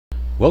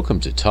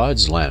Welcome to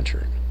Todd's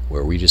Lantern,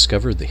 where we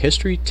discover the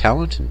history,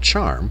 talent, and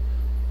charm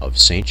of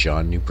St.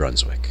 John, New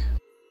Brunswick.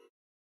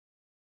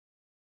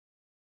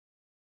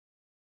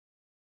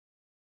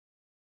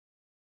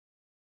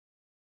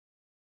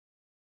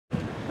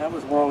 That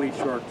was Wally's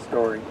short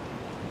story.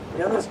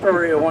 The other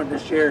story I wanted to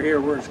share here,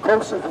 we're as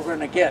close as we're going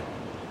to get.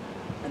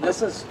 And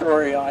this is a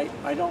story,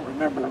 I don't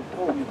remember who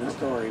told me the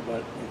story,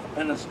 but it's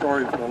been a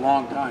story for a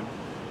long time.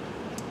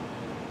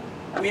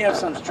 We have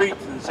some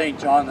streets in St.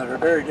 John that are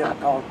very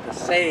difficult to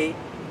say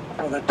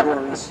for the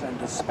tourists and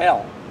to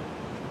spell.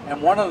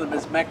 And one of them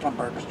is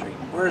Mecklenburg Street.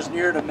 We're as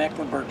near to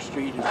Mecklenburg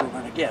Street as we're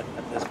going to get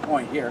at this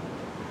point here.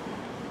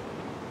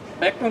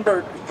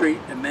 Mecklenburg Street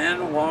and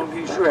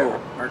Manawagnish Road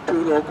are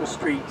two local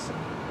streets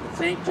that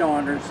St.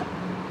 Johners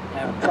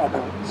have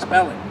trouble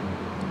spelling.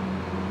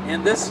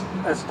 And this,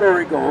 as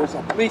story goes,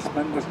 a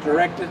policeman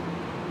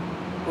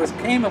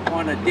came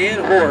upon a dead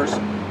horse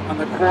on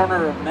the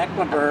corner of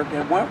Mecklenburg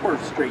and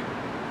Wentworth Street.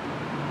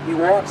 He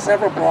walked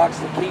several blocks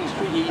to King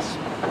Street East,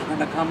 going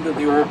to come to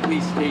the old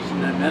police station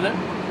in a minute,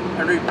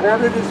 and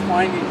reported his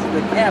findings to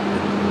the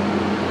captain.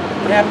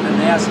 The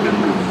captain asked him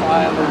to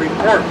file a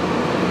report.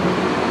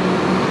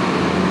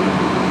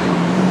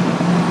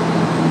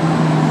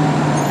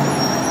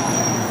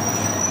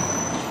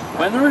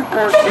 When the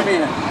report came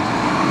in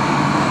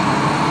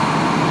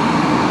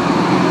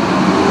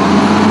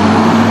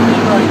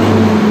writing,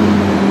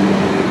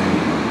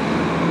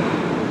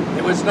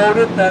 it was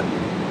noted that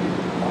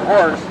the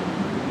horse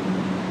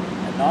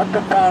had not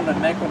been found in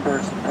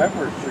Mecklenburg and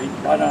Wentworth Street,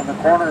 but on the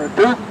corner of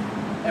Duke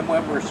and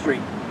Wentworth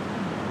Street.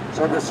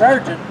 So the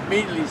sergeant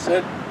immediately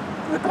said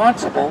to the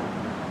constable,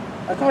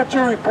 "I thought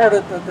you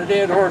reported that the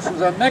dead horse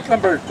was on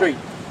Mecklenburg Street."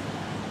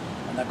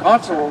 And the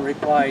constable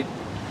replied,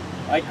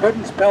 "I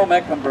couldn't spell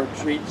Mecklenburg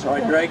Street, so I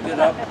dragged it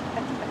up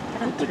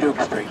to Duke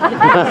Street."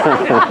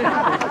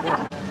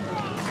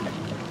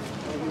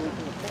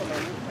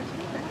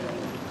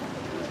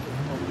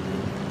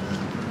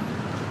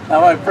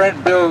 Now my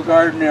friend Bill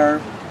Gardner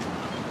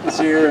is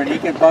here and he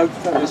can vouch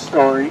for this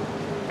story.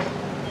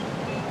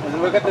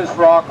 And look at this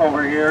rock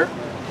over here.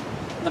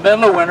 In the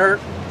middle of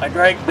winter, I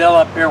dragged Bill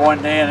up here one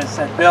day and I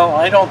said, "Bill,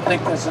 I don't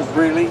think this is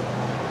really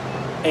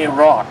a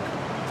rock."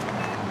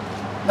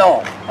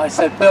 "No," I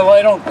said, "Bill,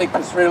 I don't think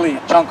it's really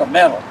a chunk of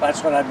metal.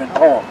 That's what I've been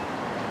told."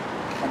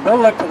 And Bill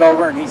looked it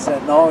over and he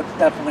said, "No, it's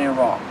definitely a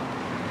rock."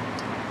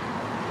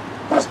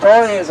 The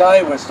story as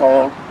I was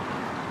told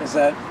is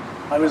that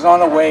I was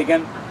on a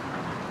wagon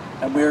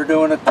and we were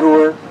doing a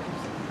tour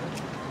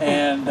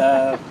and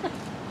a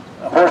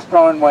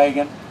horse-drawn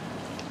wagon,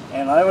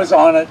 and I was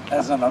on it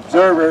as an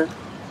observer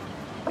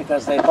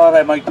because they thought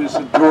I might do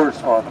some tours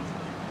for them.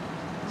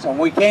 So when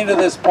we came to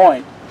this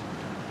point,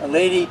 the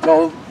lady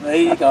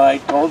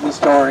guide told the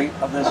story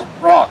of this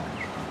rock.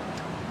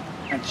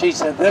 And she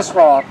said this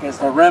rock is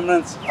the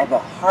remnants of a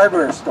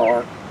hardware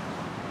store.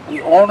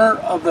 The owner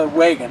of the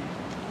wagon,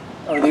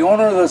 or the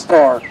owner of the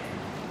store,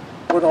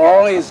 put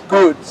all his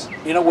goods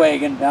in a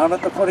wagon down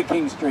at the foot of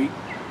King Street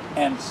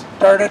and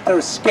started to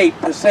escape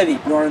the city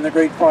during the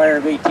Great Fire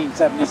of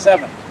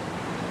 1877.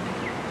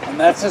 And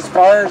that's as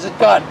far as it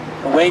got.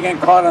 The wagon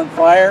caught on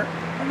fire,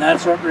 and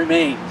that's what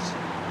remains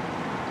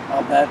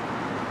of that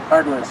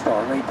hardware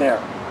store right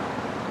there.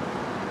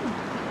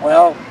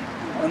 Well,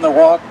 when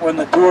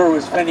the tour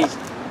was finished,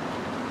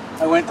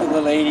 I went to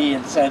the lady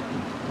and said,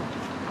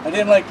 "I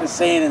didn't like to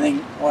say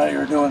anything while you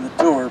were doing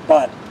the tour,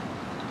 but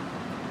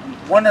I'm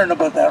wondering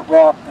about that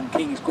rock and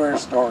King Square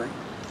story."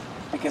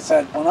 Because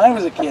when I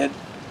was a kid,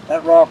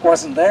 that rock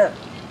wasn't there.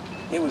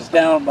 It was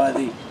down by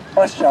the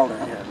bus shelter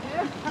here,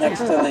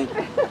 next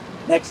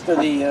to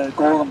the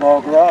Golden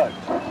Ball Garage.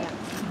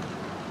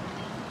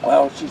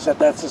 Well, she said,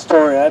 "That's the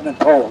story I've been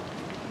told."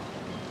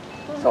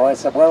 So I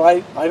said, "Well,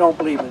 I don't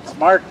believe it. It's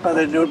marked by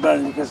the New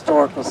Brunswick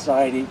Historical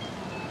Society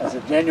as a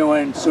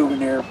genuine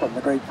souvenir from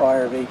the Great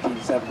Fire of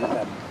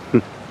 1877.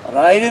 But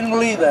I didn't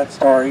believe that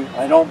story.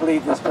 I don't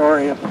believe the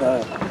story of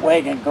the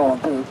wagon going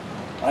through.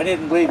 I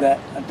didn't believe that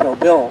until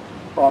Bill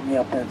brought me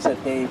up there and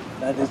said, "Dave,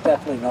 that is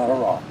definitely not a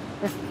rock."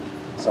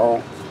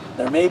 So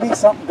there may be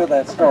something to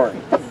that story,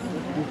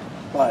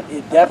 but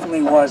it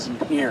definitely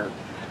wasn't here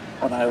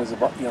when I was a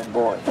young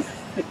boy.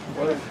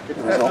 Well, it's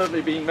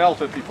definitely been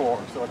melted before,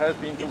 so it has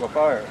been through a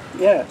fire.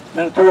 Yeah, it's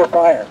been through a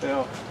fire.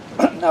 Yeah.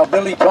 Now,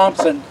 Billy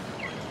Thompson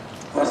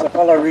was a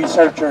fellow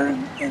researcher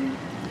in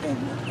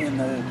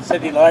the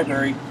city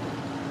library.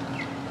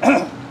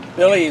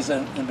 Billy is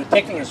a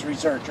meticulous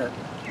researcher,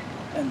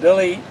 and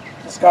Billy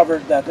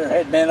discovered that there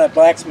had been a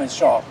blacksmith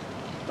shop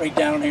right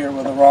down here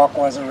where the rock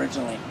was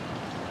originally.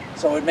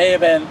 So it may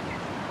have been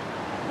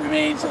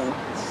remains of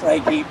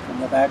slag heap from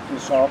the back of the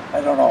shop.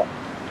 I don't know,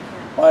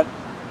 but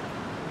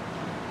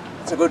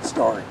it's a good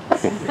story.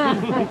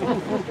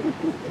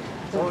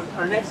 So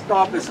our next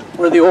stop is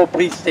where the old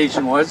police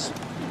station was,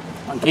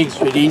 on King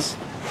Street East.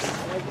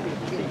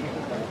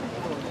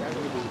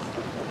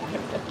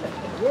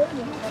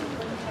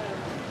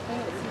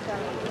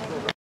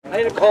 I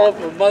had a call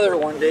from a mother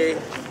one day,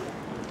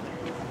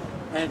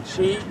 and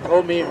she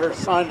told me her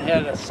son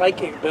had a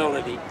psychic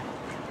ability.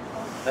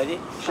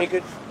 She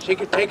could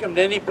take him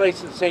to any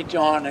place in St.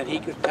 John and he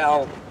could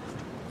tell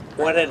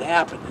what had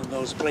happened in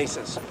those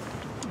places.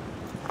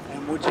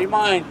 And would I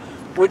mind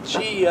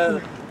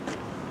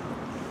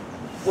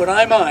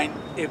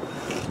if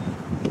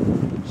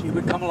she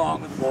would come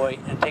along with the boy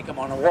and take him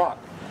on a walk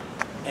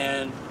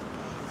and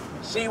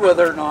see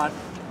whether or not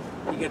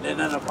he could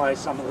identify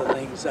some of the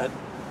things that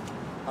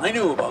I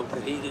knew about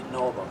that he didn't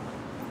know about.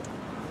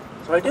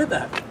 So I did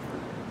that,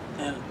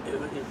 and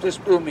it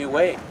just blew me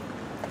away.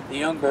 The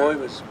young boy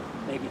was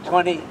maybe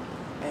 20,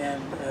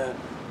 and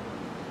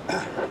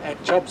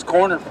at Chubb's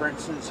Corner, for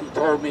instance, he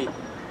told me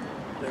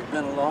there's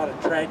been a lot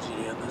of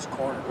tragedy in this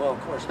corner. Well,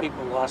 of course,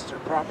 people lost their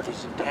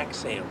properties in tax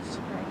sales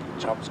in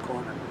Chubb's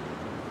Corner.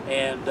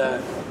 And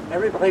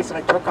every place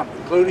I took him,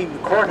 including the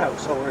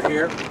courthouse over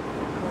here,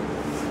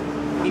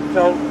 he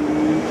told me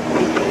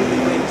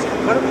things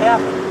that could have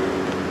happened,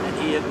 and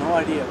he had no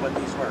idea what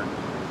these were.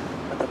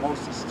 But the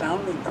most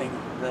astounding thing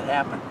that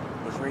happened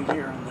was right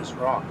here on this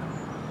rock.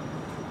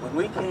 When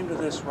we came to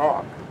this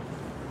rock,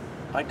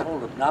 I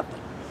told him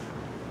nothing.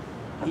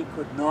 He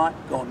could not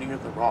go near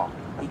the rock.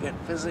 He got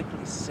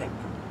physically sick.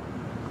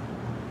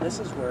 This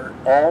is where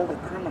all the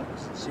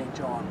criminals in St.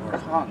 John were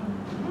hung,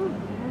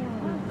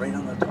 right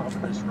on the top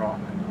of this rock.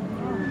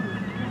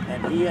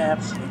 And he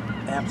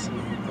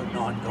absolutely could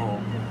not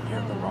go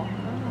near the rock.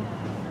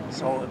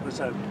 So it was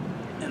an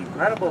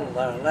incredible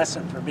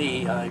lesson for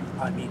me. I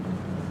mean,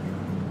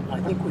 I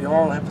think we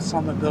all have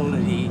some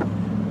ability.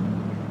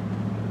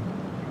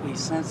 We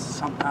sense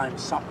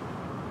sometimes something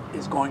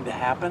is going to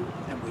happen,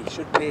 and we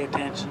should pay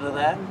attention to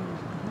that,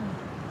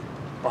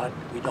 but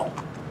we don't.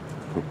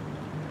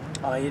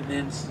 In an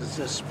instance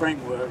this spring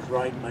where I was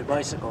riding my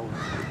bicycle,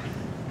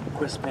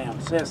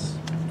 Quispam Sis,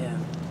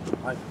 and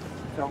I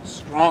felt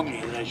strongly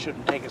that I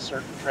shouldn't take a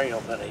certain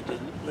trail, but I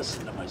didn't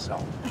listen to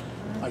myself.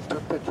 I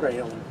took the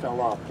trail and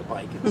fell off the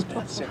bike and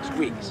spent 6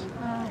 weeks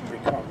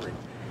recovering.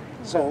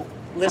 So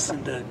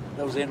listen to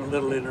those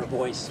little inner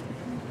voice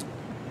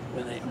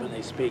when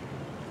they speak.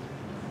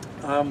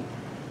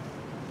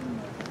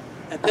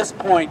 At this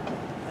point,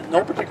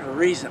 no particular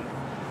reason,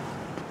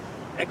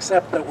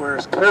 except that we're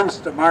as close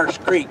to Marsh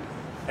Creek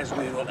as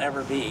we will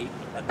ever be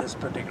at this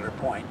particular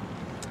point.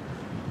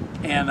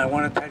 And I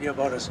want to tell you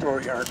about a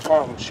story Art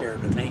Carl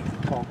shared with me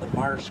called the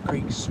Marsh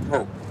Creek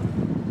Stroke.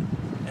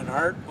 And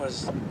Art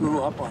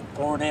grew up on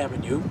Thorn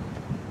Avenue,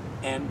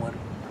 and when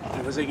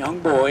he was a young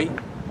boy,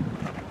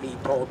 he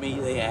told me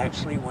they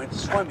actually went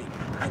swimming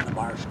in the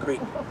Marsh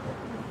Creek.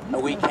 Now,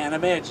 we can't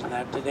imagine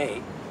that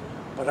today,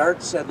 but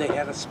Art said they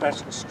had a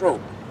special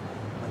stroke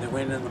when they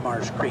went in the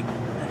Marsh Creek.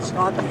 And it's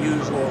not the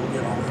usual,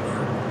 you know, when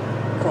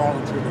they're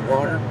crawling through the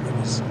water. It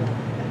was...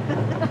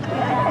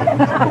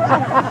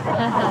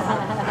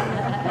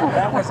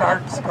 That was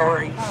Art's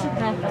story.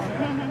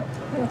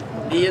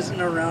 He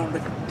isn't around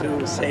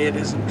to say it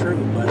isn't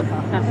true, but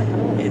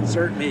it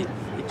certainly,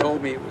 he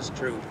told me it was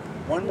true.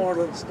 One more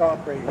little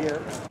stop right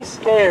here. These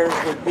stairs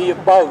would be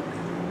about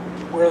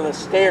where the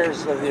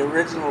stairs of the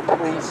original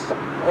police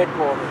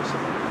headquarters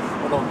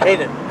were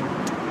located.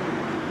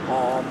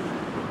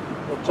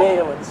 The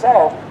jail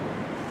itself,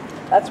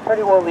 that's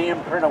pretty well the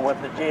imprint of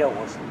what the jail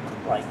was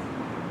like.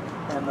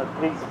 And the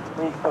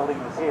police building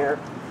was here,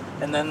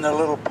 and then the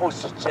little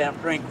postage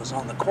stamp drink was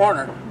on the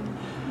corner.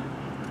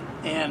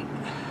 And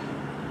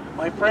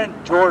my friend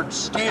George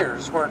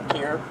Steers worked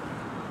here,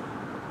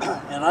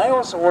 and I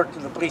also worked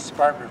in the police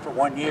department for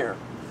 1 year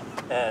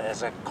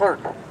as a clerk.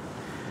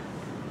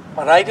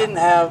 But I didn't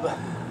have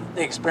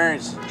the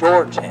experience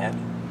George had.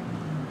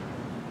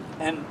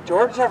 And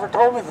George never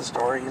told me the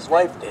story, his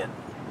wife did.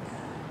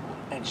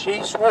 And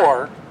she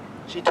swore,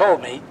 she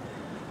told me,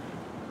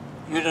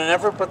 "You'd have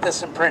never put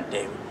this in print,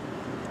 David,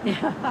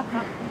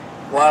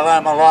 while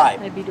I'm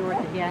alive." Maybe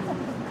Dorothy, yeah.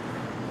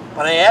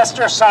 But I asked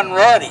her son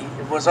Roddy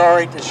if it was all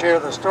right to share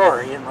the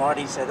story, and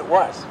Roddy said it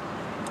was.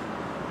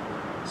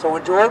 So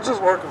when George was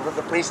working for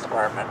the police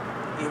department,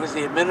 he was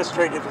the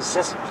administrative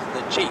assistant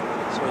to the chief.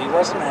 So he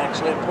wasn't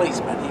actually a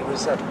policeman, he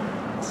was a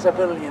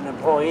civilian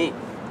employee.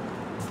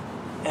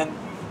 And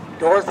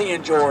Dorothy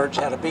and George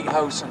had a big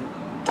house in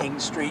King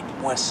Street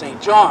in West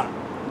St. John.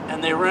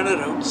 And they rented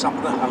out some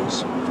of the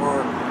house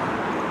for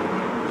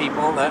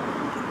people that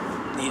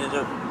needed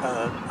an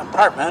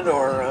apartment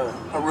or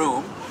a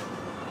room.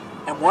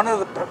 And one of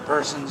the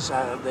persons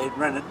they'd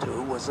rented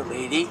to was a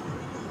lady.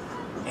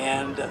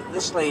 And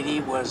this lady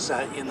was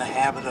in the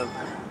habit of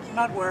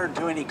not wearing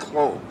too many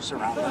clothes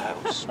around the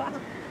house.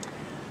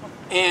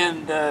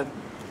 And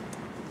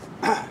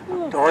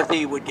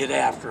Dorothy would get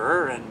after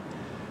her, and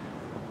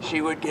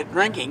she would get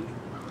drinking,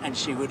 and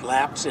she would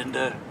lapse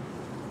into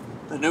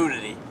the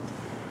nudity.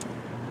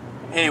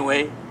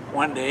 Anyway,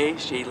 one day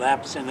she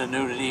lapsed into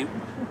nudity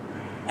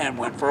and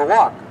went for a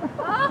walk.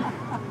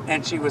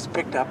 And she was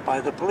picked up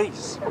by the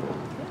police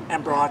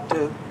and brought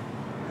to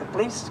the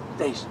police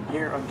station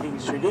here on King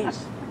Street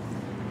East,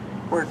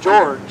 where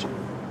George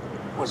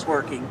was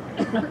working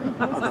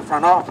on the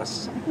front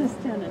office.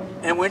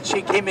 And when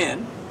she came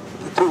in,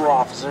 the two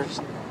officers,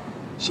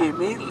 she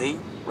immediately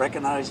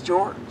recognized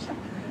George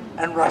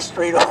and rushed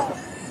straight over.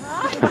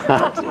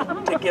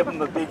 to give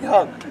him a big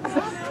hug.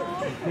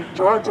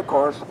 George, of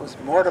course, was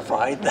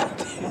mortified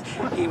that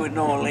he would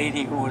know a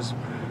lady who was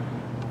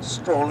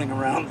strolling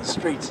around the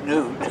streets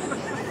nude.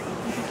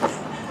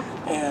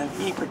 And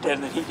he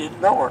pretended he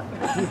didn't know her,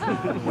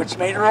 which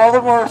made her all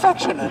the more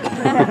affectionate.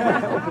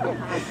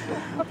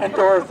 And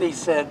Dorothy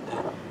said,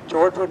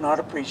 George would not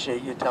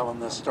appreciate you telling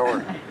this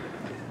story,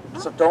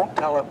 so don't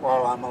tell it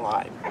while I'm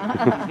alive.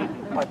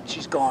 But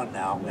she's gone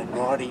now, and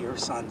Roddy, her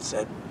son,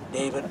 said,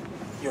 David,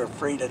 you're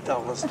free to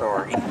tell the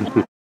story.